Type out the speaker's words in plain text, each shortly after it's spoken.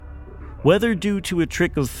Whether due to a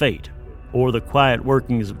trick of fate, or the quiet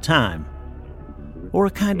workings of time, or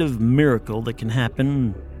a kind of miracle that can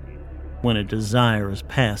happen when a desire is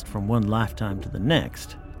passed from one lifetime to the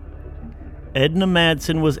next, Edna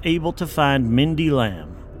Madsen was able to find Mindy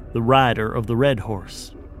Lamb, the rider of the Red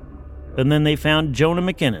Horse. And then they found Jonah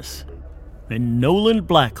McInnes and Nolan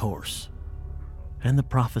Blackhorse, and the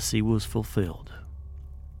prophecy was fulfilled.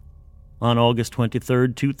 On August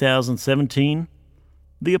 23, 2017,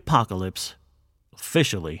 the apocalypse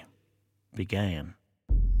officially began.